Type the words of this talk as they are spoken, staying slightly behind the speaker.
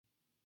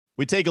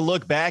We take a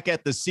look back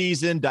at the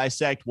season,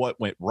 dissect what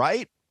went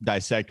right,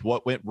 dissect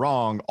what went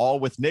wrong,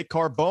 all with Nick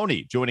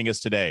Carboni joining us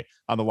today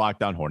on the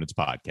Locked On Hornets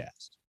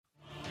podcast.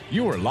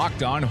 You are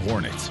Locked On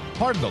Hornets,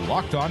 part of the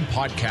Locked On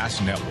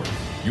Podcast Network,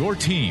 your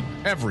team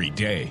every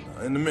day.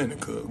 In a minute,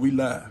 cuz we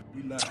live.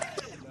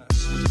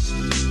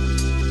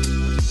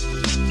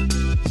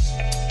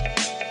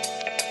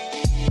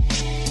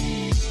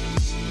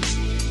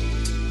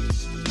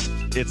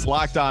 It's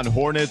Locked On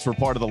Hornets. We're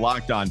part of the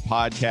Locked On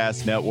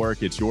Podcast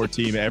Network. It's your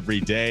team every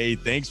day.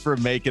 Thanks for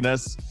making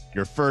us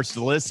your first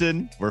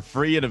listen. We're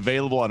free and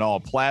available on all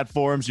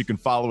platforms. You can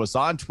follow us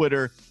on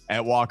Twitter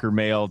at Walker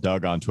Mail,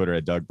 Doug on Twitter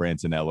at Doug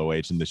Branson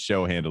LOH, and the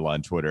show handle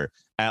on Twitter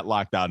at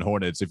Locked On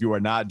Hornets. If you are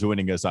not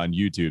joining us on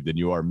YouTube, then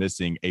you are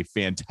missing a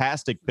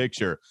fantastic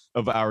picture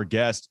of our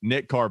guest,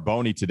 Nick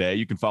Carboni, today.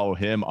 You can follow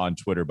him on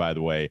Twitter, by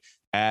the way,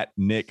 at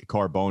Nick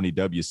Carboni,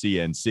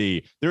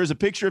 WCNC. There is a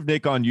picture of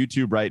Nick on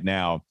YouTube right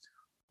now,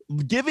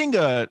 giving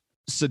a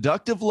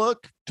seductive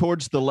look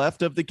towards the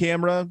left of the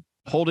camera,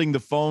 holding the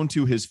phone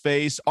to his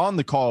face on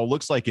the call,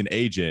 looks like an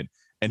agent,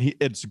 and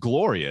it's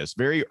glorious,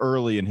 very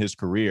early in his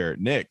career.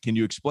 Nick, can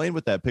you explain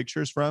what that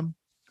picture is from?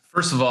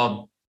 First of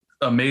all,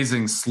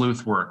 amazing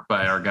sleuth work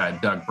by our guy,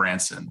 Doug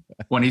Branson.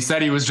 When he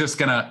said he was just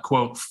going to,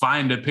 quote,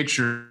 find a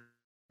picture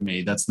of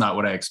me, that's not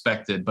what I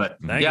expected. But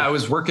I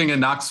was working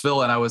in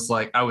Knoxville, and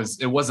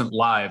it wasn't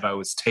live. I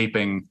was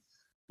taping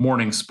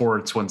morning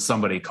sports when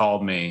somebody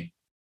called me.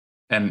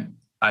 And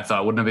I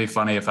thought, wouldn't it be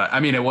funny if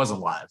it wasn't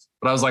live,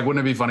 but I was like,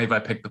 wouldn't it be funny if I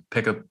picked up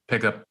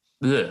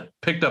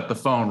the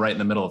phone right in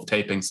the middle of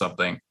taping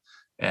something?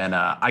 And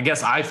I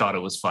guess I thought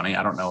it was funny.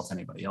 I don't know if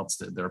anybody else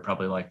did. They were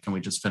probably like, can we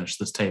just finish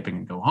this taping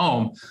and go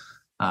home?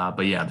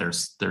 But yeah,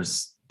 there's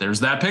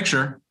that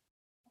picture.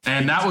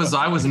 And I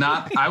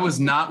was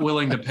not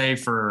willing to pay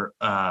for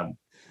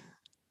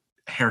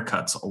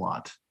haircuts a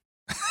lot.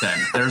 Then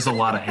there's a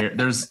lot of hair.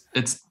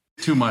 It's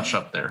too much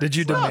up there. Did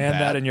you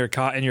demand that in your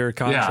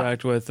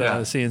contract with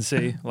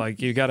CNC?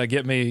 Like, you got to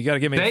get me.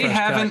 They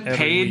haven't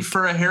paid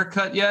for a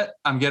haircut yet.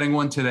 I'm getting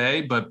one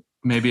today, but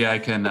maybe I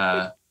can.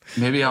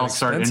 Maybe I'll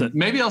start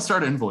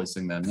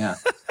invoicing them. Yeah,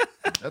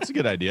 that's a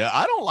good idea.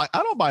 I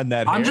don't mind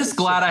that. I'm just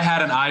glad I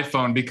had an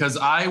iPhone, because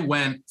I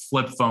went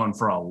flip phone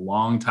for a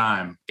long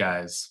time,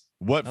 guys.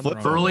 What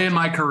flip phone? Early in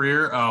my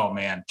career? Oh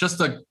man,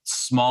 just a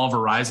small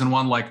Verizon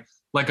one, like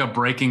a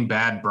Breaking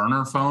Bad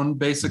burner phone,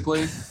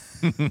 basically.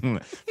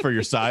 For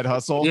your side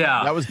hustle.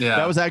 Yeah.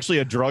 That was actually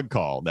a drug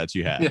call that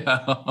you had.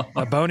 Yeah.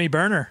 A bony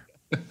burner.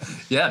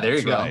 Yeah, there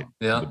you go. Right.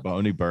 Yeah. The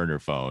bony burner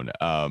phone.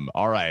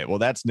 All right. Well,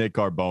 that's Nick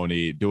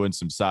Carboni doing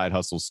some side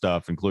hustle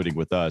stuff, including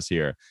with us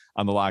here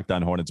on the Locked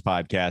On Hornets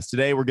podcast.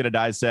 Today, we're going to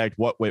dissect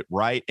what went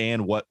right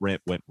and what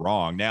went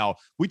wrong. Now,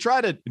 we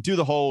try to do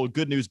the whole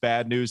good news,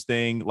 bad news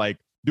thing. Like,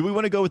 do we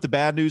want to go with the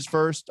bad news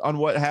first on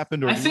what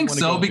happened? Or I think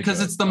so, because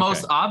it's the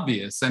most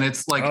obvious. And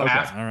it's like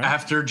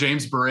after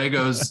James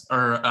Borrego's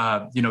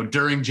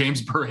during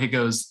James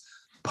Borrego's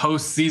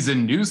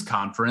postseason news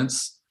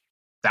conference,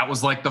 that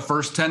was like the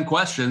first 10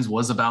 questions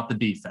was about the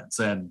defense.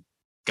 And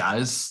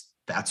guys,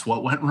 that's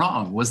what went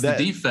wrong was the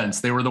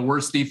defense. They were the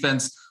worst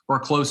defense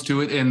or close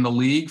to it in the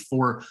league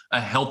for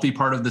a healthy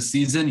part of the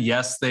season.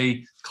 Yes,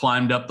 they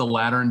climbed up the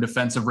ladder in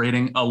defensive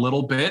rating a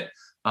little bit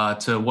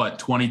to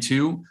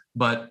 22,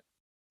 but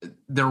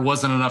there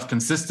wasn't enough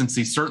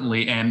consistency,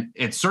 certainly, and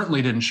it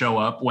certainly didn't show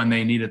up when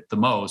they needed the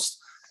most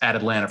at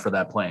Atlanta for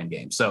that playing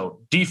game. So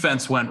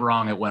defense went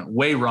wrong. It went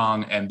way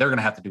wrong, and they're going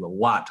to have to do a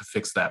lot to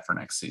fix that for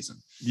next season.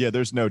 Yeah,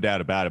 there's no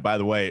doubt about it. By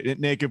the way,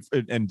 Nick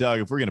and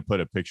Doug, if we're going to put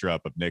a picture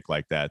up of Nick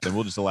like that, then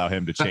we'll just allow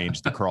him to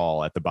change the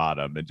crawl at the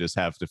bottom and just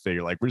have to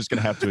figure, like, we're just going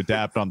to have to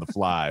adapt on the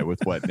fly with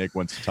what Nick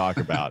wants to talk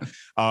about.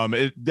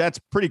 That's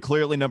pretty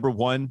clearly number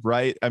one,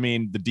 right? I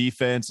mean, the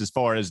defense, as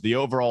far as the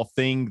overall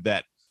thing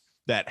that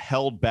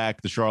held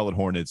back the Charlotte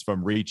Hornets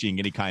from reaching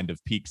any kind of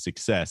peak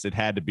success, it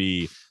had to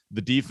be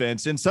the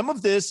defense. And some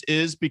of this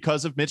is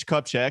because of Mitch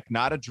Kupchak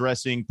not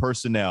addressing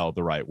personnel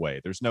the right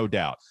way. There's no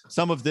doubt.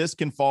 Some of this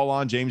can fall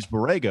on James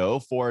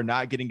Borrego for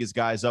not getting his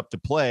guys up to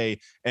play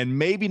and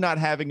maybe not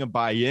having a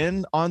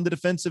buy-in on the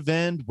defensive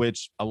end,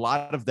 which a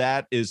lot of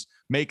that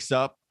makes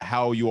up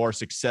how you are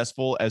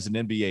successful as an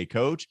NBA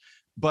coach.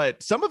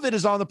 But some of it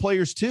is on the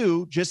players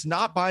too, just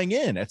not buying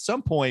in. At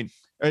some point,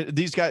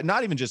 these guys,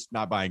 not even just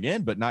not buying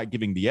in, but not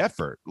giving the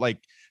effort, like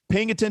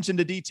paying attention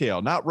to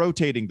detail, not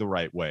rotating the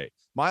right way.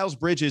 Miles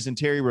Bridges and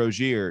Terry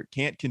Rozier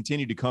can't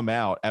continue to come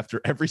out after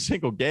every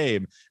single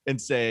game and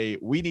say,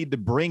 we need to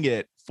bring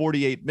it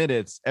 48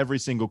 minutes every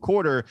single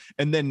quarter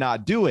and then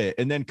not do it.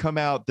 And then come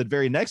out the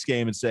very next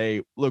game and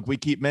say, look, we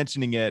keep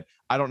mentioning it.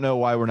 I don't know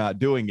why we're not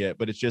doing it,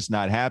 but it's just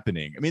not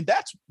happening. I mean,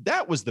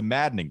 that was the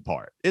maddening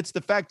part. It's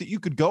the fact that you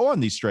could go on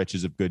these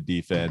stretches of good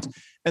defense,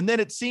 and then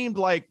it seemed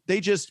like they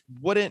just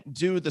wouldn't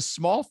do the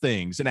small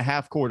things in a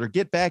half court or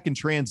get back in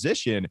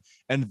transition,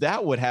 and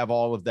that would have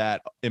all of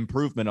that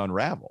improvement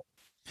unravel.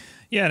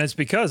 Yeah, and it's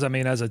because, I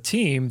mean, as a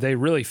team, they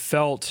really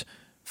felt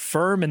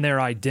firm in their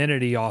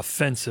identity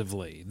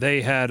offensively.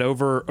 They had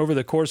over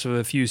the course of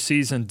a few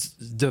seasons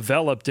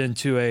developed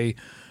into a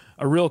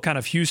a real kind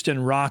of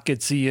Houston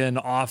Rockets-ian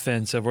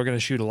offense of we're going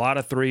to shoot a lot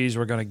of threes,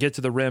 we're going to get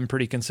to the rim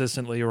pretty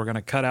consistently, we're going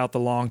to cut out the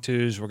long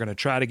twos, we're going to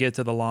try to get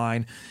to the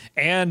line.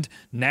 And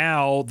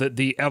now that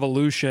the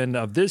evolution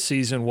of this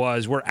season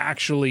was we're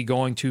actually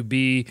going to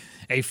be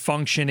a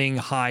functioning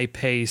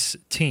high-pace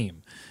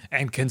team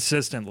and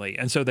consistently.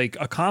 And so they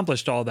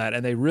accomplished all that,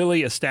 and they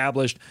really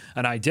established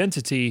an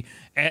identity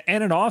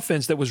and an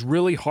offense that was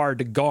really hard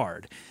to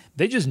guard.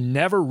 They just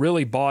never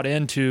really bought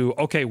into,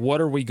 okay, what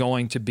are we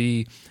going to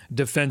be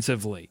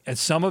defensively? And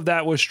some of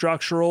that was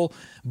structural,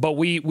 but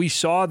we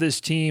saw this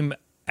team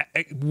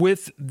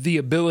with the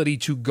ability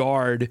to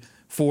guard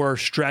for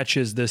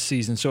stretches this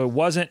season. So it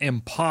wasn't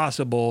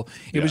impossible.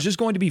 It was just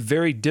going to be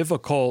very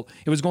difficult.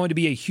 It was going to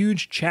be a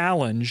huge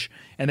challenge,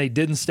 and they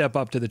didn't step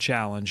up to the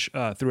challenge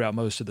throughout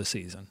most of the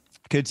season.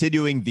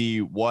 Continuing the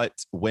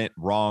what went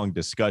wrong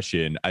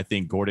discussion, I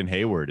think Gordon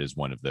Hayward is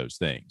one of those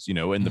things. You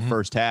know, in the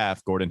first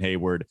half, Gordon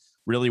Hayward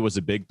really was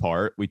a big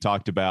part. We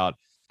talked about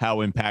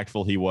how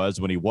impactful he was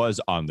when he was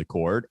on the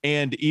court,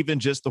 and even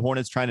just the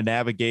Hornets trying to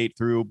navigate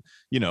through,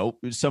 you know,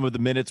 some of the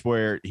minutes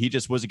where he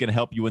just wasn't going to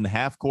help you in the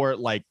half court.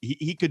 Like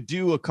he could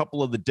do a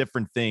couple of the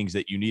different things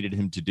that you needed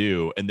him to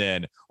do, and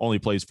then only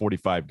plays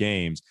 45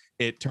 games.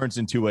 It turns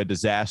into a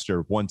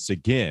disaster once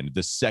again,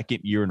 the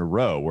second year in a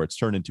row where it's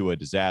turned into a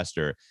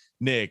disaster.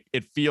 Nick,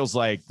 it feels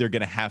like they're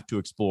going to have to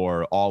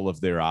explore all of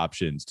their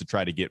options to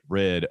try to get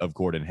rid of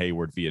Gordon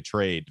Hayward via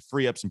trade to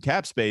free up some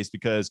cap space,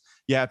 because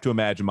you have to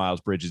imagine Miles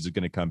Bridges is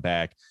going to come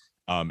back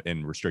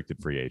in restricted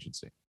free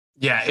agency.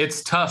 Yeah,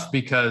 it's tough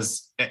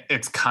because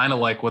it's kind of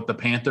like what the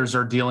Panthers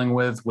are dealing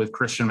with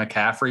Christian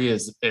McCaffrey.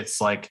 Is it's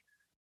like,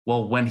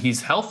 well, when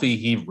he's healthy,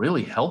 he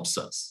really helps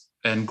us.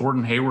 And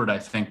Gordon Hayward, I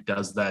think,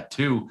 does that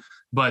too.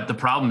 But the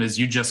problem is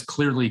you just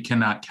clearly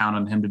cannot count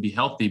on him to be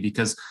healthy,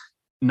 because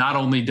not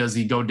only does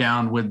he go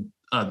down with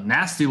a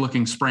nasty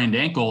looking sprained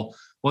ankle,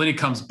 well, then he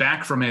comes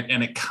back from it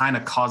and it kind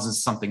of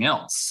causes something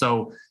else.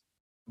 So,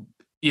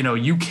 you know,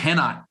 you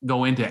cannot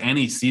go into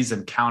any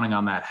season counting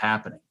on that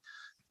happening.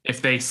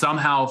 If they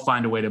somehow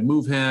find a way to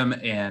move him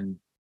and,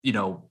 you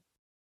know,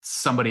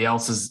 somebody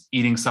else is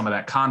eating some of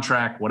that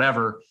contract,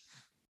 whatever.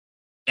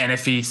 And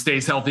if he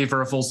stays healthy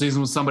for a full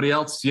season with somebody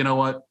else, you know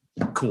what?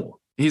 Cool.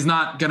 He's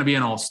not going to be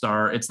an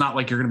all-star. It's not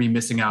like you're going to be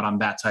missing out on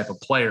that type of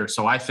player.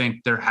 So I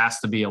think there has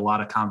to be a lot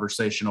of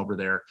conversation over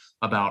there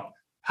about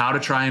how to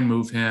try and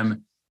move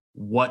him,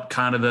 what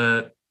kind of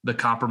the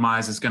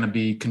compromise is going to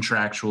be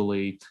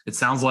contractually. It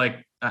sounds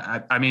like,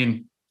 I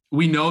mean,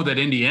 we know that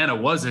Indiana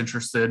was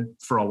interested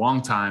for a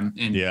long time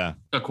in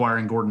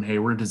acquiring Gordon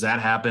Hayward. Does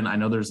that happen? I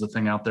know there's the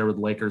thing out there with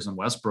Lakers and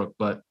Westbrook,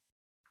 but,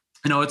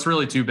 you know, it's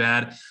really too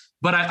bad.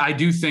 But I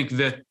do think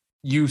that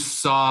you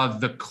saw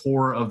the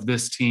core of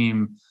this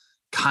team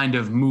kind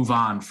of move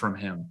on from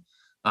him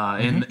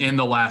in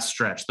the last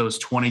stretch, those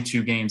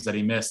 22 games that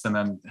he missed, and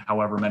then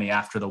however many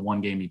after the one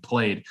game he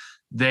played.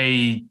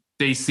 They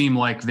seem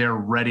like they're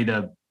ready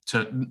to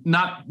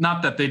not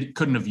that they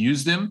couldn't have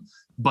used him,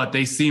 but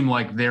they seem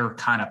like they're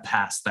kind of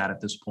past that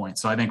at this point.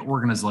 So I think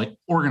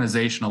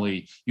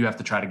organizationally, you have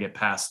to try to get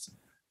past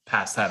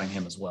having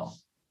him as well.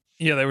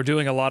 Yeah, they were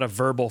doing a lot of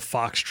verbal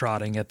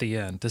foxtrotting at the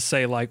end to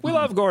say, like, we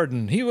love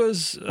Gordon. He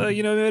was,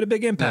 made a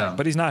big impact,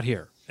 but he's not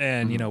here.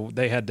 And, you know,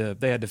 they had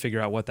to figure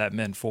out what that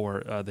meant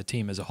for the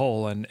team as a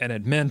whole. And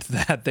it meant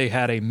that they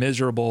had a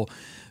miserable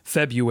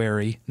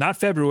February, not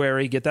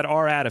February, get that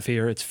R out of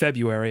here. It's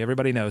February.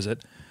 Everybody knows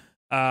it.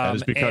 That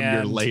has become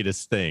your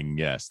latest thing.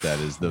 Yes, that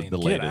is the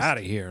latest. Get out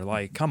of here.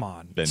 Like, come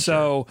on. Venture.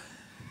 So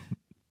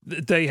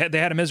they had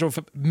a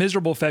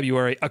miserable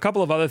February. A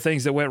couple of other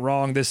things that went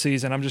wrong this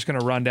season. I'm just going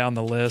to run down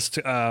the list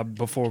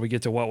before we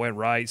get to what went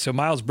right. So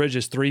Miles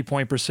Bridges'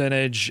 3-point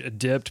percentage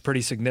dipped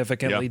pretty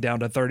significantly down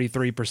to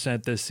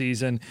 33% this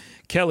season.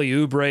 Kelly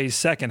Oubre's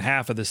second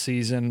half of the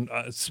season,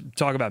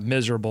 talk about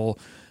miserable,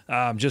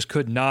 just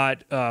could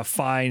not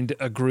find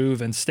a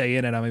groove and stay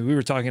in it. I mean, we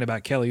were talking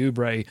about Kelly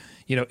Oubre,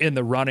 you know, in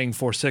the running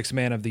for Sixth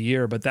Man of the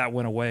Year, but that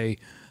went away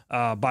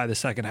by the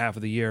second half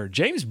of the year.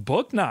 James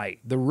Bouknight,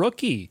 the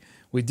rookie,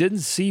 we didn't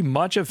see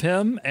much of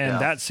him,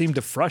 and that seemed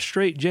to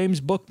frustrate James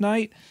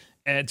Bouknight,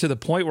 and to the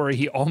point where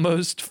he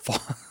almost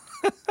fought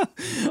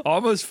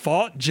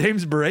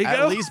James Borrego.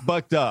 At least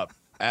bucked up.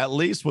 At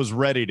least was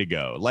ready to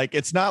go. Like,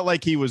 it's not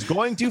like he was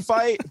going to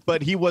fight,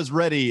 but he was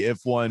ready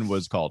if one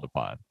was called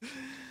upon.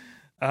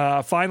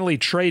 Finally,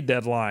 trade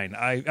deadline.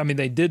 I mean,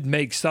 they did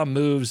make some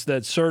moves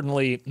that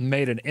certainly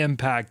made an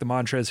impact. The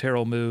Montrezl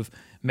Harrell move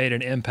made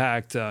an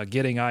impact.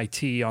 Getting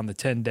IT on the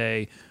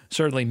 10-day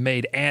certainly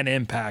made an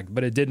impact,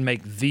 but it didn't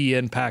make the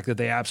impact that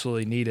they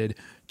absolutely needed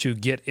to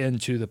get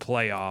into the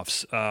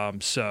playoffs.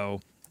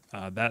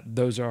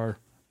 Those are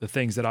the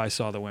things that I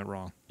saw that went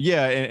wrong.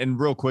 Yeah, and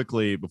real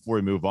quickly before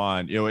we move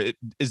on, you know,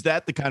 is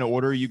that the kind of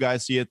order you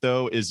guys see it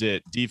though? Is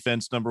it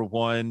defense number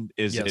one?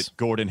 Is it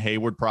Gordon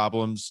Hayward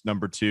problems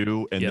number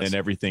two, and then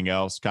everything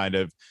else kind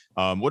of?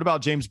 What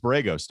about James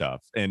Borrego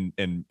stuff? And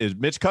is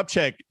Mitch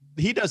Kupchak?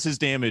 He does his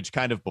damage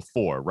kind of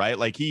before, right?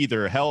 Like he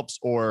either helps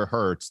or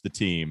hurts the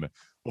team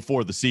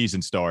before the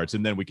season starts,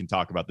 and then we can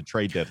talk about the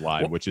trade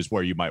deadline, which is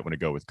where you might want to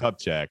go with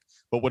Kupchak.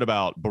 But what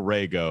about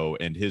Borrego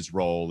and his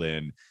role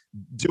in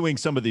doing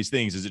some of these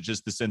things? Is it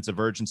just the sense of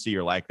urgency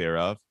or lack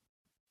thereof?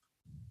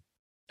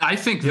 I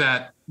think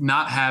that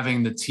not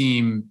having the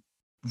team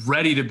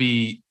ready to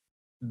be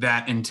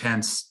that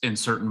intense in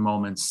certain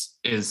moments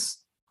is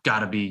got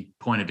to be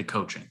pointed to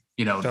coaching.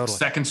 Totally.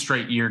 Second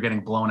straight year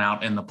getting blown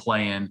out in the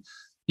play-in.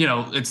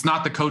 It's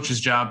not the coach's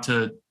job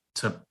to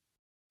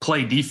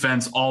play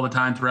defense all the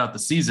time throughout the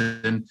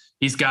season.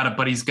 He's got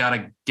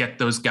to get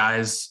those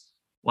guys,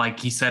 like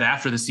he said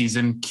after the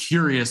season,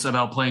 curious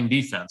about playing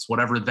defense,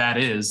 whatever that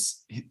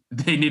is.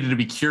 They needed to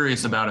be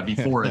curious about it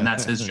before, and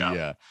that's his job.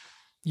 Yeah.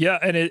 Yeah,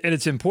 and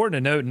it's important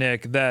to note,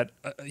 Nick, that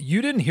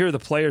you didn't hear the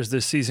players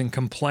this season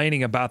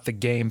complaining about the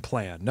game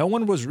plan. No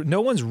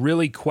one's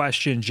really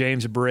questioned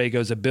James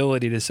Borrego's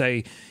ability to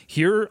say,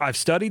 "Here, I've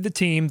studied the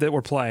team that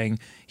we're playing.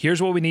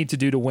 Here's what we need to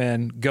do to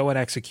win. Go and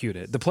execute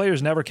it." The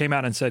players never came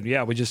out and said,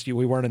 "Yeah,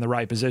 we weren't in the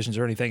right positions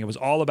or anything." It was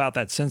all about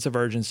that sense of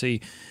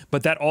urgency.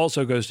 But that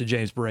also goes to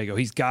James Borrego.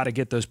 He's got to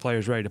get those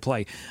players ready to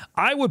play.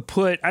 I'm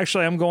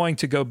going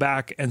to go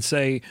back and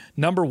say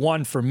number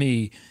one for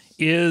me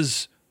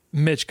is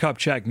Mitch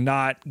Kupchak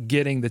not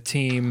getting the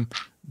team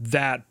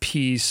that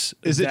piece.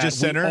 Is it just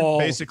center,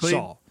 basically?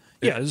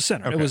 Yeah, it was a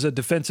center. Okay. It was a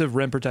defensive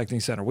rim protecting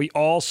center. We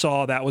all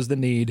saw that was the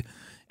need,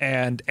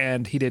 and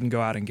he didn't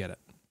go out and get it.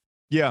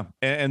 Yeah,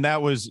 and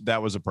that was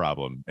a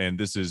problem. And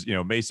this is,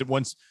 Mason,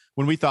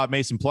 when we thought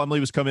Mason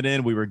Plumlee was coming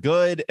in, we were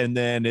good, and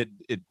then it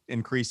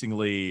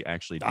increasingly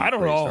actually. I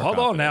don't know. Hold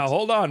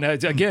on now.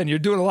 Again, you're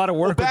doing a lot of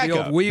work with the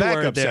old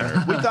backup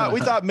center. We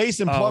thought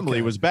Mason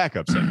Plumlee was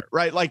backup center,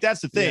 right? Like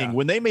that's the thing. Yeah.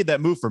 When they made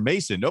that move for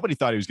Mason, nobody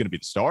thought he was going to be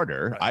the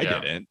starter. Right. I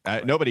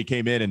didn't. Nobody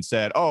came in and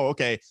said, "Oh,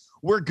 okay,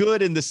 we're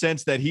good in the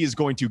sense that he is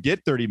going to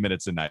get 30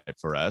 minutes a night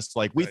for us."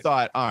 Like we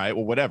thought, all right,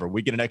 well, whatever.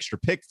 We get an extra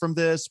pick from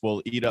this.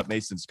 We'll eat up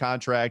Mason's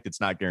contract. It's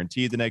not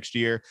guaranteed the next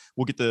year.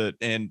 We'll get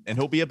and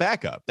he'll be a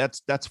backup.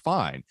 That's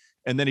fine.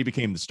 And then he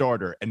became the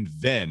starter, and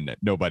then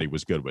nobody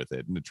was good with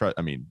it.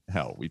 And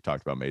hell, we've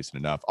talked about Mason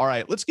enough. All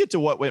right, let's get to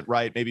what went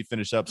right. Maybe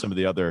finish up some of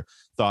the other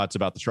thoughts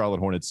about the Charlotte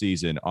Hornets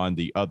season on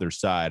the other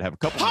side. Have a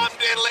couple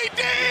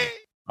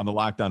on the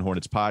Locked On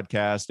Hornets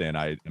podcast, and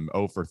I am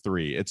 0 for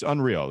 3. It's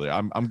unreal.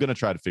 I'm going to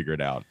try to figure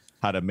it out,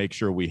 how to make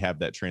sure we have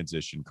that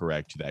transition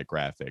correct to that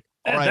graphic.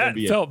 All right,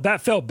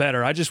 that felt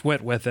better. I just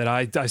went with it.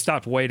 I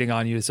stopped waiting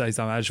on you to say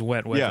something. I just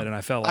went with it, and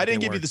I felt like I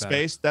didn't give you the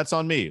space. That's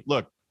on me.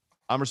 Look,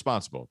 I'm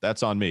responsible.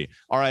 That's on me.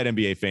 All right,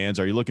 NBA fans,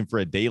 are you looking for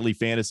a daily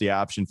fantasy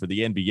option for the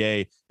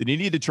NBA? Then you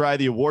need to try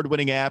the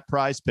award-winning app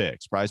Prize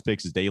Picks. Prize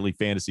Picks is daily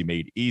fantasy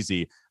made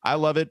easy. I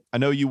love it. I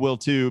know you will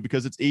too,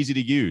 because it's easy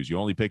to use. You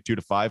only pick 2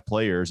 to 5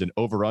 players and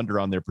over/under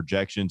on their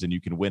projections, and you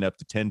can win up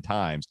to 10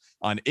 times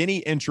on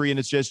any entry, and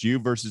it's just you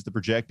versus the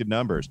projected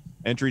numbers.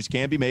 Entries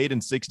can be made in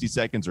 60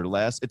 seconds or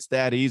less. It's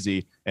that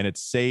easy, and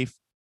it's safe.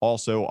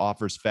 Also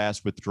offers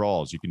fast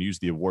withdrawals. You can use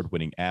the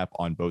award-winning app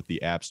on both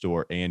the App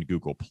Store and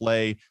Google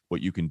Play. What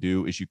you can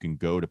do is you can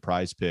go to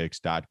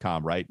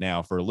prizepicks.com right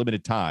now. For a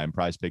limited time,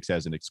 PrizePicks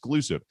has an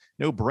exclusive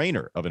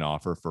no-brainer of an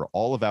offer for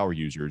all of our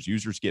users.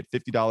 Users get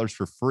 $50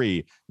 for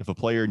free if a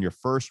player in your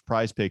first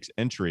PrizePicks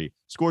entry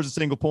scores a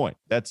single point.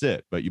 That's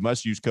it. But you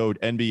must use code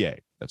NBA.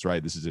 That's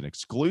right. This is an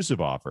exclusive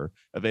offer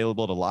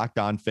available to Locked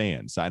On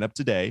fans. Sign up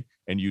today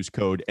and use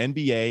code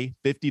NBA,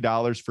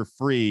 $50 for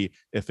free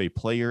if a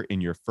player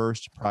in your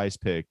first Prize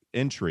Pick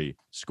entry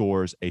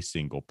scores a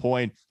single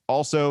point.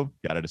 Also,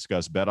 got to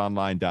discuss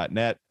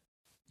betonline.net.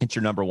 It's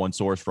your number one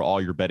source for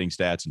all your betting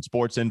stats and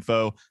sports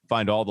info.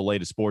 Find all the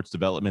latest sports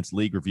developments,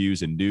 league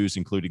reviews, and news,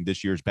 including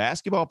this year's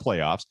basketball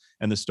playoffs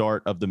and the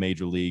start of the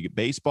Major League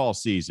Baseball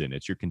season.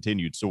 It's your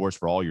continued source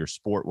for all your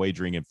sport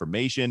wagering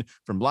information,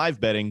 from live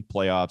betting,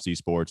 playoffs,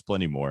 esports,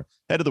 plenty more.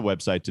 Head to the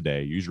website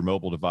today. Use your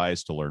mobile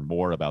device to learn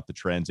more about the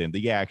trends and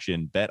the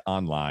action. Bet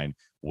online,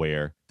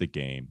 where the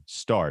game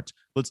starts.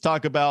 Let's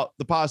talk about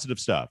the positive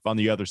stuff on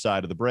the other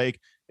side of the break.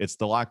 It's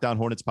the Locked On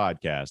Hornets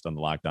podcast on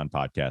the Locked On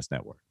Podcast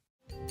Network.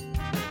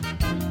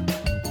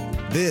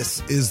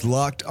 This is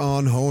Locked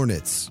On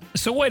Hornets.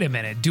 So wait a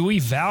minute. Do we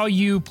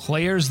value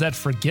players that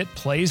forget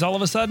plays all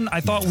of a sudden?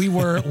 I thought we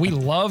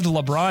loved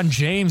LeBron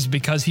James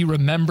because he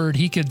remembered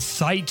he could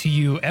cite to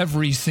you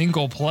every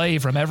single play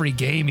from every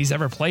game he's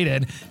ever played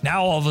in.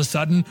 Now all of a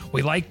sudden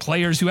we like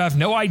players who have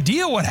no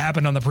idea what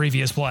happened on the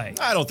previous play.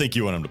 I don't think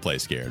you want them to play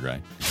scared,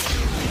 right?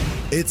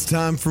 It's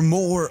time for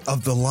more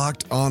of the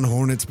Locked On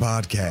Hornets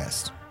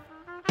podcast.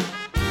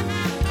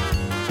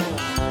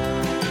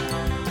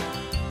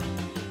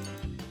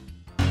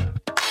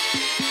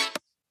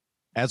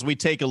 As we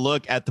take a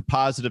look at the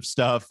positive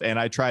stuff, and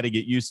I try to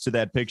get used to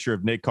that picture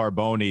of Nick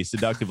Carboni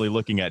seductively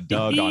looking at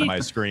Doug on my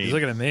screen. He's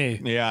looking at me.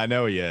 Yeah, I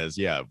know he is.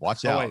 Yeah,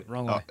 watch out. Wait,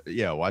 wrong way.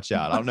 Yeah, watch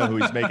out. I don't know who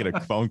he's making a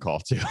phone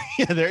call to.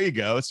 Yeah, there you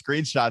go.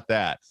 Screenshot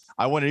that.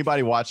 I want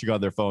anybody watching on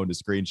their phone to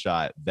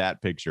screenshot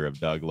that picture of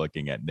Doug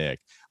looking at Nick.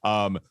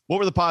 What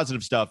were the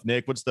positive stuff,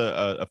 Nick? What's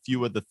a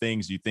few of the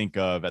things you think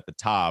of at the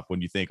top when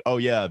you think, oh,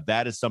 yeah,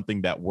 that is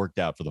something that worked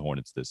out for the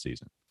Hornets this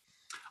season?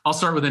 I'll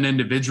start with an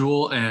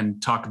individual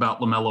and talk about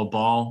LaMelo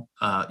Ball.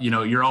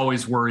 You're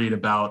always worried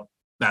about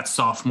that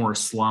sophomore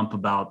slump,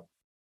 about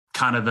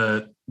kind of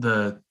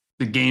the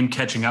game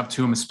catching up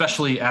to him,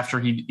 especially after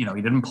he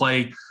didn't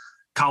play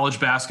college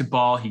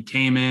basketball. He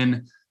came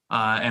in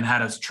and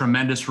had a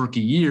tremendous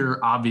rookie year,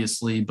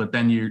 obviously, but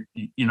then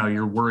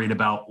you're worried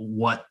about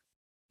what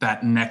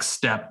that next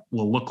step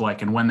will look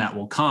like and when that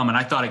will come. And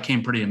I thought it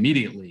came pretty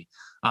immediately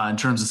in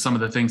terms of some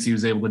of the things he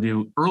was able to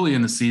do early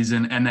in the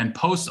season, and then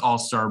post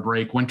All-Star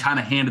break, when kind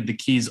of handed the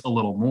keys a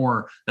little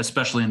more,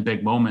 especially in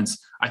big moments.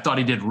 I thought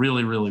he did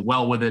really, really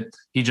well with it.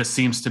 He just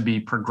seems to be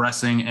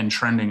progressing and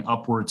trending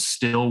upwards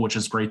still, which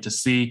is great to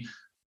see.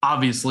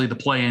 Obviously, the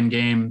play-in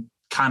game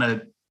kind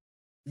of,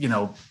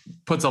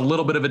 puts a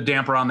little bit of a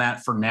damper on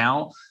that for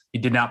now. He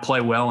did not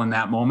play well in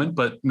that moment,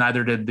 but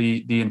neither did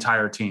the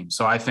entire team.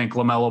 So I think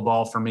LaMelo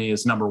Ball for me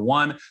is number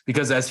one,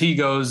 because as he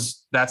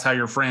goes, that's how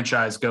your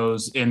franchise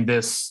goes in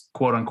this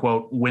quote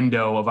unquote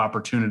window of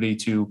opportunity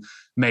to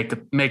make the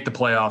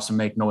playoffs and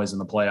make noise in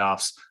the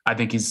playoffs. I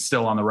think he's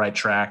still on the right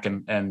track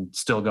and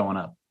still going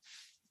up.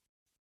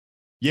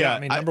 Yeah, I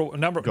mean,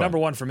 number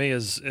one for me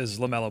is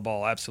LaMelo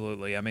Ball.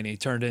 Absolutely. I mean, he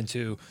turned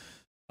into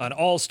an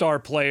all-star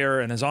player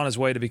and is on his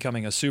way to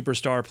becoming a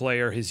superstar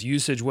player. His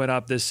usage went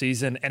up this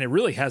season, and it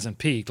really hasn't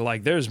peaked.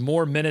 Like, there's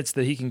more minutes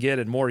that he can get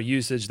and more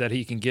usage that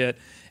he can get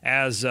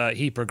as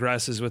he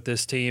progresses with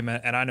this team.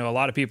 And I know a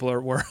lot of people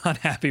were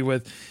unhappy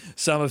with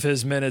some of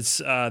his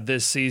minutes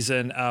this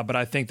season, but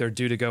I think they're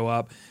due to go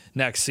up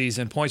next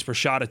season. Points per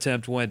shot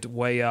attempt went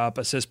way up.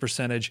 Assist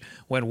percentage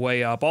went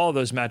way up. All of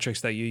those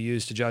metrics that you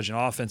use to judge an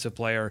offensive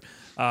player,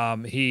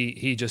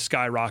 he just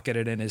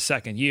skyrocketed in his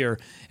second year.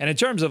 And in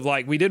terms of,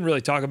 like, we didn't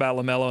really talk about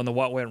LaMelo and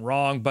what went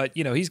wrong, but,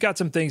 he's got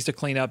some things to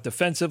clean up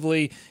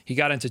defensively. He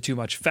got into too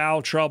much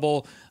foul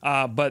trouble.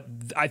 But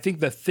I think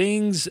the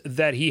things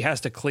that he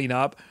has to clean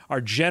up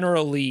are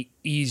generally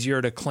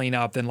easier to clean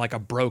up than like a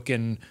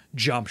broken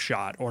jump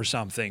shot or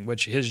something,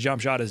 which his jump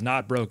shot is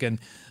not broken.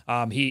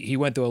 He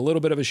went through a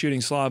little bit of a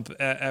shooting slump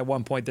at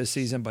one point this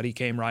season, but he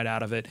came right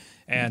out of it,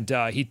 and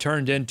he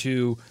turned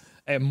into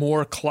a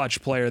more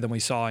clutch player than we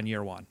saw in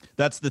year one.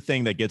 That's the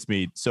thing that gets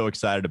me so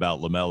excited about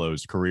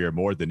LaMelo's career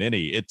more than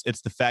any.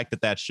 It's the fact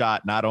that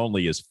shot not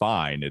only is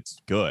fine, it's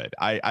good.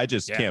 I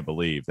just can't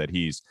believe that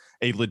he's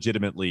a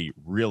legitimately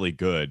really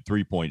good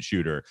three-point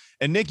shooter.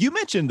 And Nick, you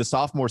mentioned the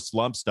sophomore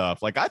slump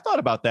stuff. Like, I thought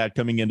about that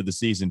coming into the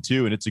season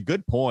too, and it's a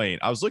good point.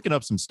 I was looking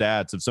up some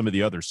stats of some of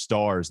the other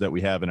stars that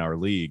we have in our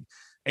league,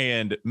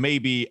 and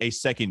maybe a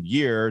second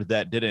year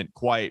that didn't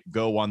quite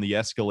go on the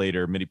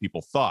escalator many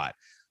people thought.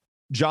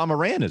 Ja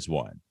Morant is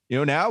one.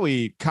 Now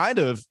he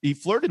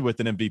flirted with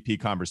an MVP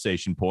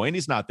conversation point.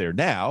 He's not there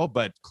now,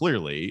 but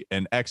clearly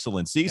an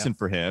excellent season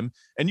for him.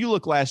 And you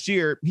look last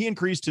year, he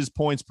increased his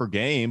points per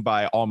game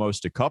by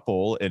almost a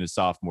couple in his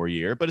sophomore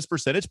year, but his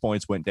percentage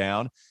points went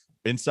down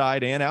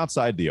inside and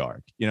outside the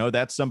arc.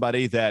 That's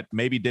somebody that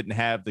maybe didn't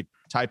have the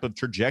type of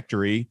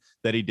trajectory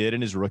that he did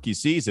in his rookie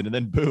season. And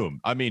then boom,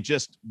 I mean,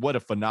 just what a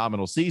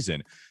phenomenal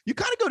season. You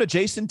kind of go to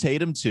Jason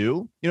Tatum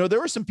too. There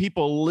were some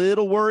people a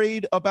little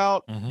worried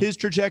about his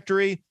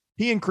trajectory.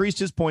 He increased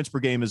his points per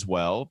game as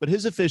well, but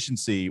his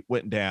efficiency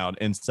went down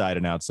inside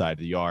and outside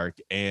the arc.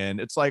 And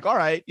it's like, all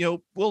right,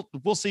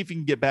 we'll see if he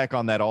can get back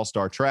on that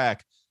all-star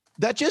track.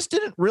 That just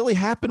didn't really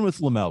happen with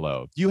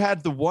LaMelo. You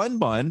had the 1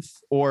 month,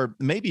 or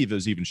maybe it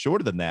was even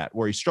shorter than that,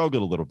 where he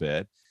struggled a little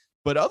bit.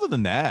 But other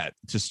than that,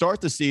 to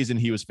start the season,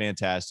 he was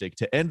fantastic.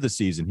 To end the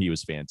season, he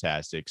was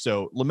fantastic.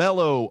 So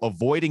LaMelo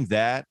avoiding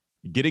that,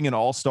 getting an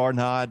all-star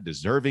nod,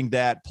 deserving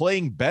that,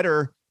 playing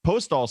better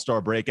post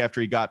all-star break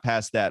after he got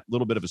past that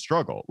little bit of a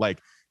struggle. Like,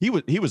 he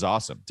was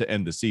awesome to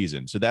end the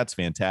season. So that's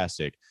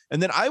fantastic.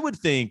 And then I would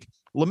think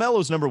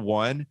LaMelo's number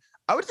one.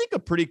 I would think a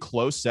pretty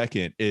close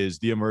second is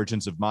the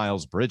emergence of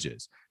Miles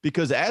Bridges,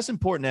 because as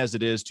important as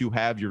it is to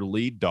have your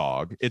lead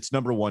dog, it's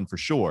number one for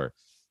sure.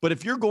 But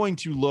if you're going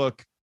to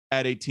look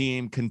at a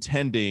team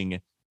contending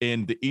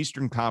in the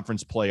Eastern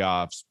Conference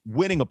playoffs,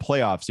 winning a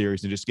playoff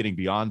series and just getting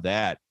beyond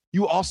that,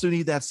 you also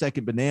need that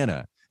second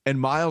banana. And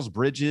Miles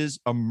Bridges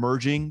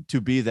emerging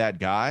to be that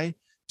guy,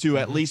 to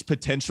at least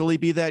potentially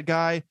be that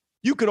guy,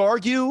 you could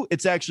argue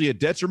it's actually a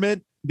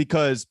detriment,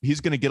 because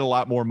he's going to get a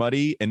lot more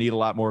money and need a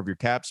lot more of your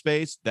cap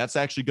space. That's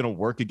actually going to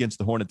work against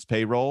the Hornets'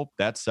 payroll.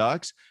 That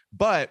sucks.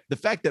 But the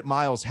fact that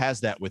Miles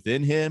has that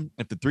within him,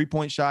 if the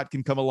three-point shot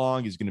can come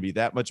along, he's going to be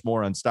that much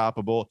more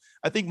unstoppable.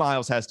 I think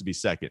Miles has to be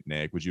second,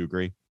 Nick. Would you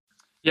agree?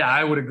 Yeah,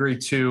 I would agree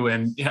too.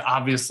 And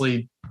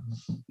obviously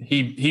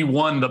he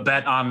won the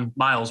bet on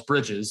Miles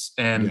Bridges,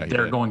 and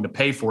they're going to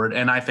pay for it.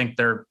 And I think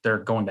they're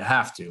going to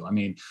have to. I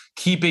mean,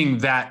 keeping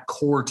that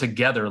core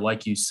together,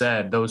 like you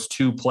said, those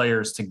two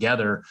players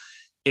together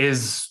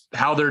is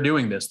how they're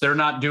doing this. They're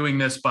not doing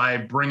this by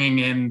bringing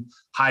in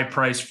high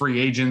price free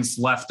agents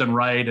left and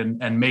right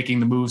and making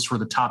the moves for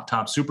the top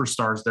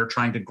superstars. They're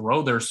trying to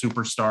grow their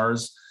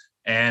superstars,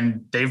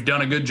 and they've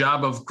done a good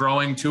job of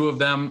growing two of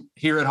them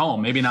here at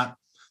home. Maybe not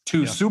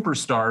two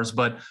superstars,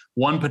 but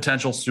one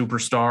potential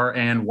superstar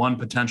and one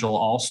potential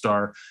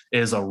all-star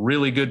is a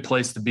really good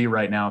place to be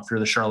right now if you're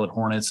the Charlotte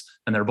Hornets,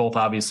 and they're both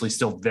obviously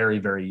still very,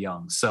 very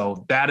young.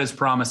 So that is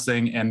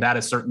promising, and that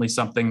is certainly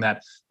something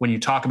that when you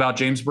talk about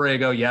James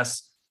Borrego,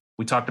 yes,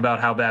 we talked about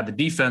how bad the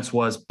defense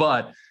was,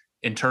 but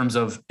in terms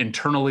of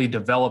internally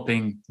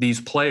developing these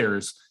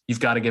players, you've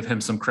got to give him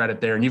some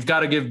credit there, and you've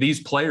got to give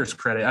these players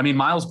credit. I mean,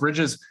 Miles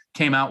Bridges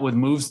came out with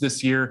moves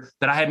this year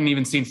that I hadn't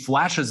even seen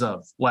flashes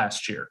of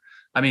last year.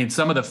 I mean,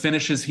 some of the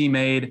finishes he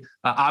made,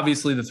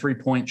 obviously the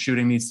 3-point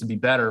shooting needs to be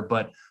better,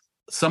 but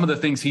some of the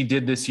things he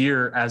did this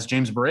year, as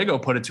James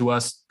Borrego put it to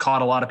us,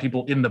 caught a lot of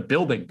people in the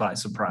building by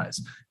surprise.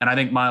 And I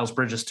think Miles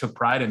Bridges took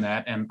pride in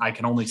that. And I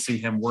can only see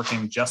him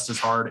working just as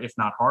hard, if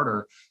not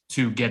harder,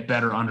 to get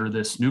better under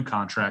this new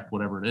contract,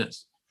 whatever it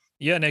is.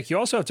 Yeah, Nick, you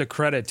also have to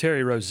credit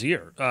Terry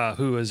Rozier,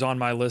 who is on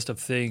my list of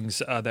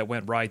things that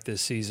went right this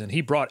season.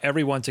 He brought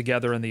everyone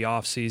together in the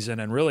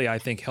offseason and really, I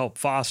think, helped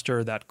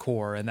foster that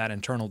core and that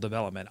internal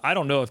development. I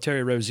don't know if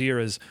Terry Rozier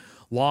is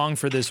long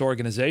for this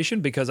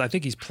organization because I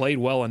think he's played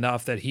well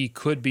enough that he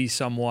could be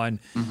someone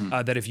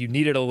that if you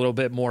needed a little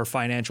bit more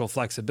financial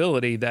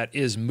flexibility, that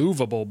is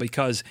movable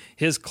because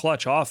his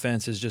clutch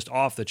offense is just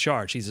off the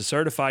charts. He's a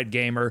certified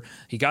gamer.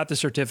 He got the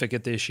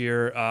certificate this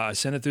year. I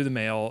sent it through the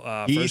mail,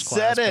 first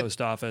class,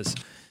 post office.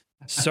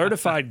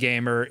 Certified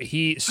gamer.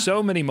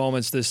 So many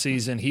moments this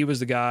season, he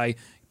was the guy,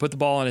 put the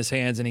ball in his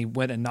hands, and he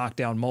went and knocked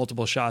down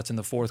multiple shots in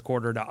the fourth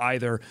quarter to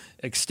either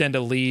extend a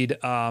lead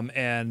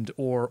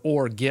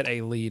or get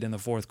a lead in the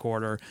fourth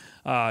quarter.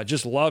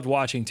 Just loved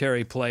watching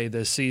Terry play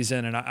this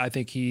season, and I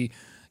think he,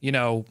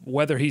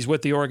 whether he's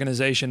with the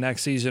organization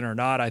next season or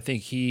not, I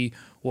think he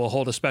will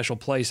hold a special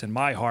place in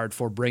my heart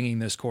for bringing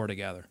this core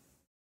together.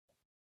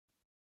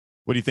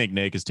 What do you think,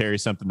 Nick? Is Terry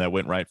something that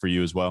went right for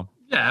you as well?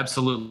 Yeah,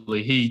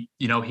 absolutely.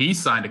 He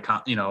signed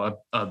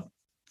a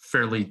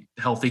fairly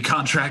healthy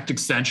contract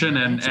extension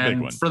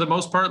and for the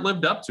most part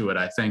lived up to it,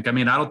 I think. I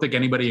mean, I don't think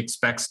anybody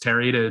expects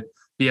Terry to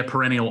be a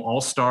perennial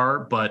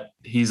all-star, but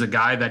he's a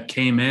guy that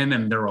came in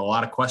and there were a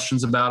lot of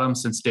questions about him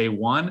since day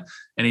one,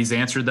 and he's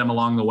answered them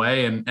along the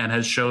way and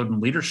has shown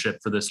leadership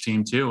for this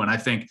team too. And I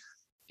think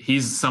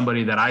he's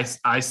somebody that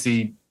I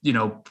see,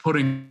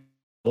 putting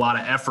a lot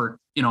of effort,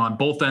 on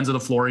both ends of the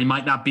floor. He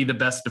might not be the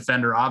best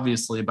defender,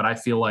 obviously, but I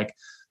feel like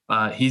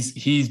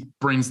he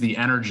brings the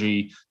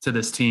energy to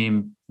this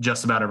team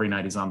just about every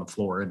night he's on the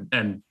floor,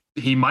 and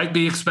he might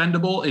be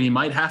expendable and he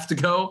might have to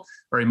go,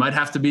 or he might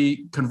have to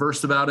be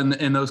conversed about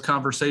in those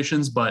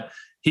conversations, but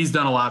he's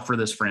done a lot for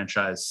this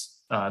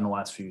franchise in the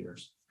last few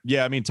years.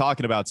 Yeah, I mean,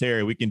 talking about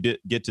Terry, we can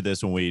get to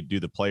this when we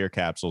do the player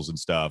capsules and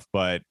stuff,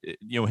 but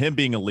him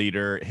being a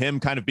leader, him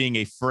kind of being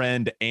a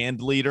friend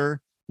and leader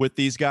with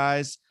these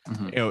guys,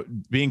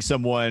 being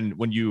someone,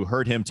 when you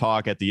heard him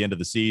talk at the end of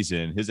the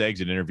season, his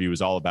exit interview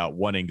was all about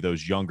wanting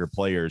those younger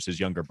players, his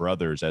younger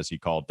brothers, as he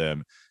called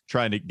them,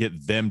 trying to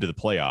get them to the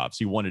playoffs.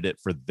 He wanted it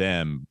for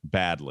them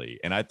badly.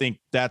 And I think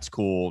that's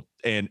cool.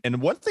 And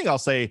one thing I'll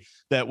say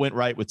that went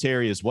right with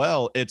Terry as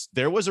well,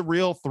 there was a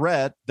real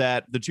threat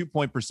that the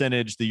 2-point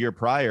percentage the year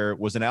prior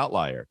was an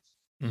outlier.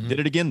 Did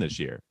it again this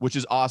year, which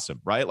is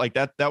awesome, right? Like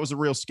that was a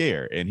real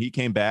scare. And he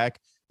came back,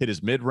 hit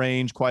his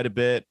mid-range quite a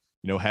bit,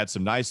 had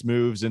some nice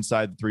moves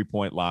inside the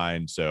 3-point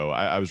line. So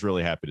I was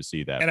really happy to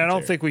see that. And I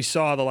don't think we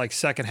saw the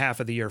second half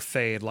of the year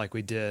fade like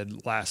we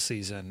did last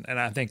season. And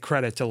I think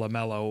credit to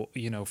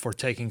LaMelo, for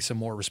taking some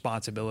more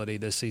responsibility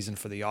this season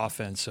for the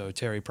offense. So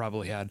Terry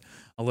probably had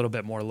a little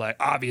bit more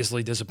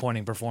obviously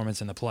disappointing performance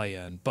in the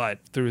play-in, but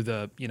through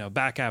the,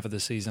 back half of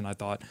the season, I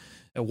thought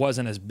it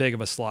wasn't as big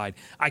of a slide.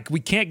 We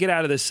can't get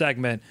out of this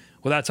segment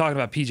without talking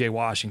about PJ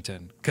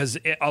Washington, because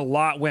a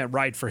lot went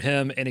right for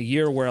him in a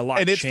year where a lot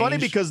changed. And it's funny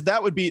because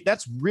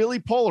that's really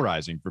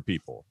polarizing for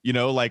people. Me,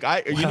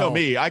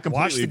 I completely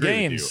watch the agree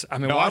games. with you. I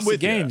mean, watch the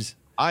games.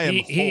 I am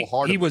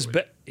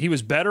wholeheartedly. He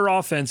was better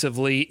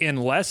offensively in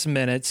less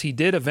minutes. He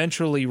did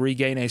eventually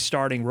regain a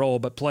starting role,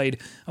 but played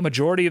a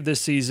majority of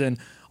this season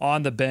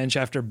on the bench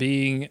after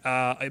being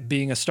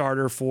a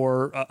starter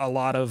for a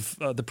lot of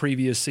the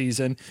previous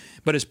season.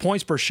 But his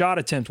points per shot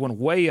attempt went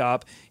way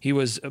up. He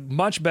was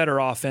much better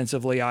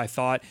offensively, I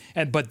thought.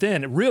 But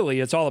then really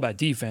it's all about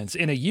defense.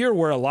 In a year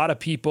where a lot of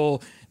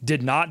people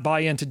did not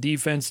buy into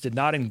defense, did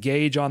not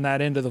engage on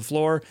that end of the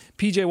floor,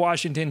 PJ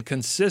Washington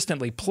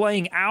consistently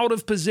playing out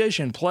of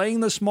position, playing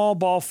the small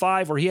ball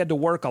 5 where he had to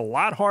work a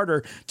lot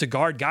harder to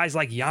guard guys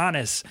like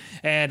Giannis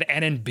and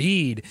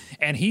Embiid.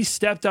 And he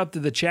stepped up to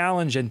the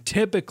challenge and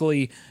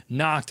typically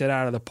knocked it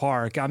out of the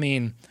park. I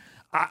mean,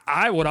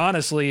 I would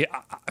honestly,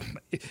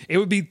 it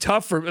would be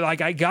tough for,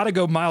 I got to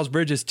go Miles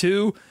Bridges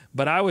too,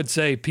 but I would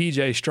say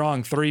PJ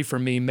strong 3 for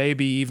me,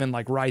 maybe even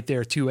right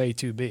there 2A,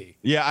 2B.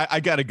 Yeah, I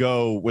got to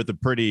go with a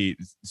pretty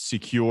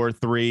secure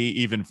 3,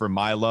 even for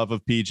my love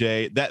of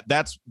PJ.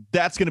 That's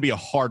going to be a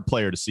hard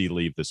player to see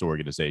leave this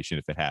organization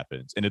if it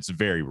happens, and it's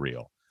very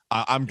real.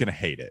 I'm going to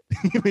hate it.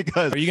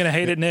 Because are you going to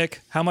hate it, Nick?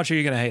 How much are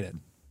you going to hate it?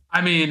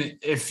 I mean,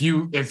 if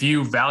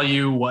you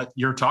value what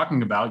you're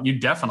talking about, you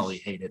definitely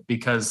hate it,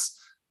 because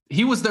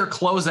he was their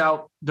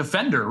closeout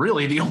defender,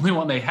 really the only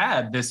one they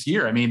had this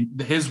year. I mean,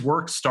 his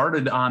work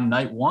started on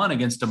night one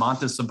against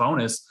Domantas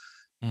Sabonis,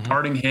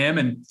 guarding him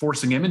and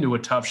forcing him into a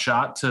tough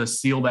shot to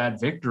seal that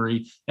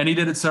victory. And he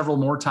did it several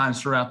more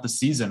times throughout the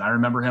season. I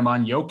remember him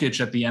on Jokic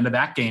at the end of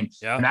that game.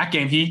 Yeah. In that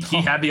game, he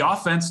had the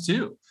offense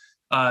too.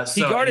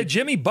 He guarded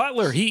Jimmy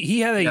Butler. He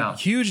had a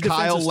huge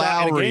Kyle defensive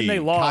Lowry, in a game they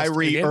lost.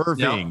 Kyrie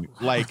Irving.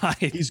 Like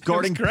he's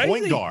guarding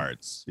point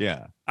guards.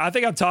 Yeah. I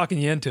think I'm talking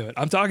you into it.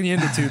 I'm talking you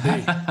into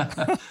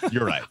 2B.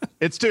 You're right.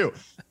 It's 2.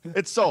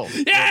 It's sold.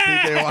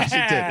 Yeah. PJ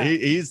Washington.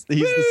 He's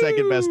the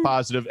second best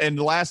positive. And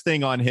the last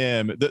thing on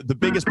him, the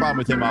biggest problem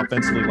with him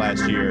offensively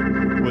last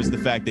year was the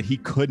fact that he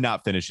could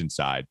not finish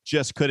inside.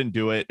 Just couldn't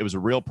do it. It was a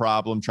real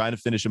problem trying to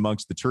finish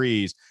amongst the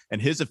trees. And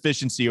his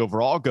efficiency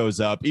overall goes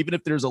up. Even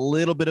if there's a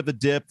little bit of a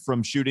dip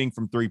from shooting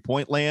from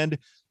 3-point land,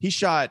 he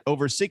shot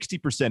over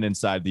 60%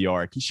 inside the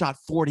arc. He shot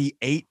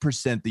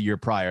 48% the year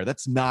prior.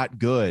 That's not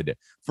good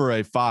for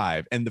a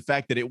 5. And the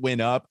fact that it went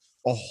up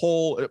a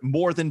whole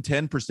more than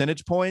 10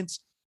 percentage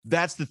points,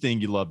 that's the thing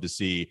you love to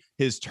see.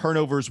 His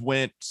turnovers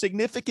went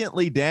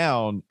significantly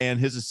down and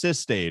his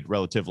assists stayed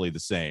relatively the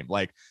same.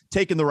 Like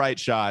taking the right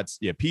shots.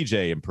 Yeah,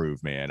 PJ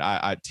improved, man.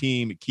 I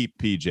team keep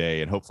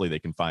PJ, and hopefully they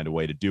can find a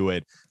way to do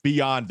it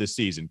beyond the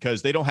season,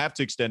 because they don't have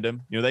to extend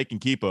him. You know, they can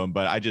keep him,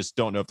 but I just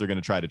don't know if they're going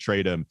to try to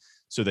trade him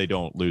so they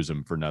don't lose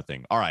him for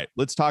nothing. All right,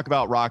 let's talk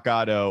about Rock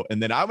Auto,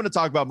 and then I'm going to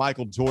talk about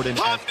Michael Jordan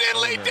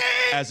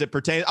as it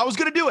pertains. I was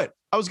going to do it.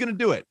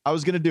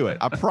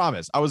 I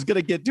promise. I was going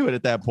to get to it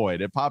at that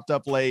point. It popped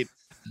up late,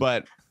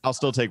 but I'll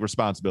still take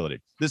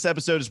responsibility. This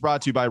episode is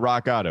brought to you by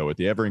Rock Auto. With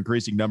the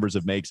ever-increasing numbers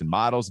of makes and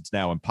models, it's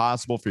now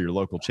impossible for your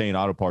local chain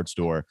auto parts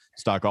store to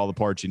stock all the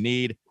parts you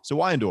need. So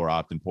why endure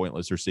often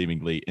pointless or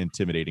seemingly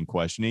intimidating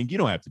questioning? You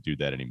don't have to do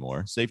that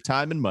anymore. Save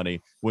time and money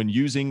when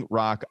using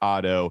Rock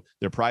Auto.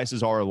 Their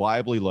prices are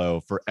reliably low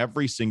for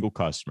every single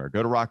customer.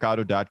 Go to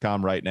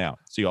rockauto.com right now.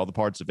 See all the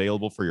parts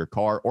available for your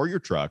car or your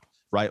truck.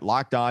 Right,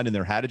 Locked On in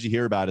their How Did You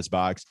Hear About Us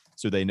box,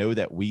 so they know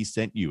that we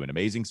sent you. An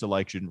amazing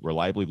selection,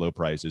 reliably low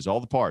prices,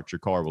 all the parts your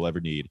car will ever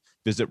need.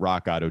 Visit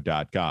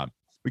rockauto.com.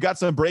 We got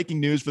some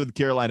breaking news for the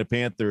Carolina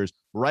Panthers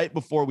right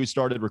before we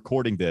started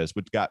recording this,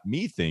 which got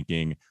me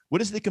thinking,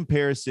 what is the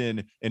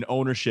comparison in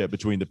ownership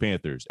between the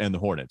Panthers and the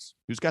Hornets?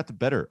 Who's got the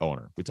better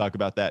owner? We talk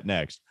about that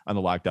next on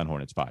the Locked On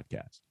Hornets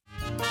podcast.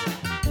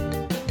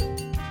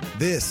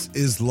 This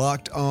is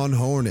Locked On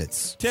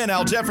Hornets. 10,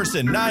 Al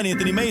Jefferson. 9,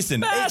 Anthony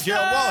Mason. 8,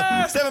 Gerald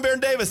Waller. 7,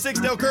 Baron Davis. 6,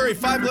 Dale Curry.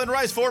 5, Glenn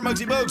Rice. 4,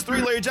 Muggsy Bogues.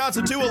 3, Larry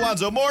Johnson. 2,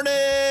 Alonzo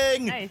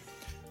Mourning. Nice.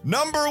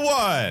 Number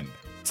 1,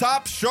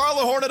 top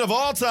Charlotte Hornet of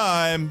all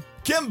time,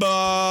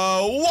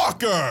 Kemba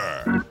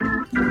Walker.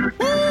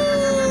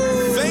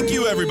 Woo! Thank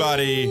you,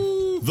 everybody.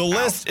 The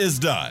list is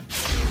done.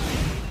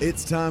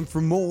 It's time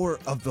for more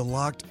of the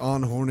Locked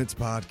On Hornets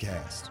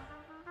podcast.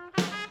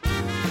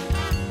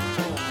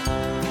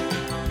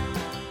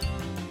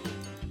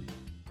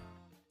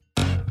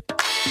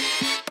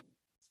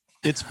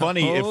 It's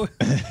funny if oh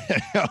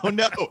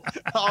no,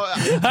 before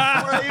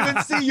I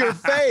even see your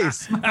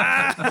face.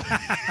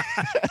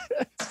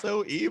 It's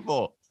so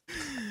evil.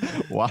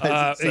 Why is it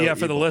so for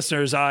evil? the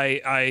listeners,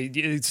 I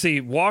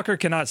see Walker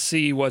cannot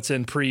see what's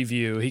in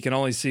preview. He can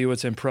only see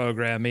what's in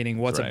program, meaning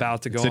what's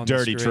about to go on the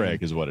screen. It's a dirty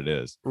trick is what it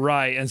is.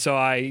 Right. And so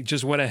I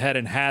just went ahead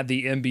and had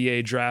the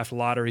NBA draft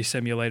lottery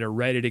simulator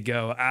ready to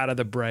go out of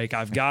the break.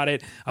 I've got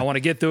it. I want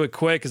to get through it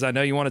quick because I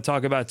know you want to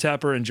talk about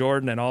Tepper and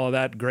Jordan and all of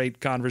that great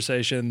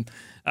conversation.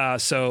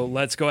 So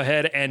let's go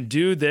ahead and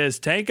do this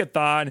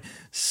Tankathon.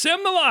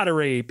 Sim the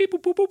lottery. Beep,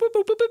 boop, boop, boop, boop,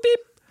 boop, boop, beep.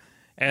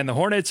 And the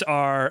Hornets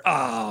are,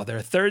 they're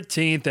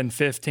 13th and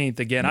 15th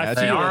again.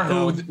 They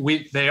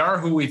are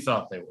who we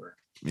thought they were.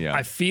 Yeah.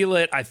 I feel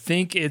it. I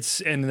think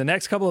it's in the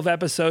next couple of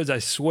episodes. I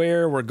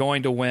swear we're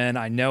going to win.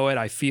 I know it.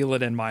 I feel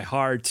it in my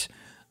heart.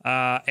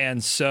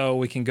 And so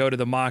we can go to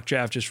the mock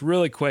draft just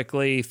really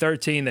quickly.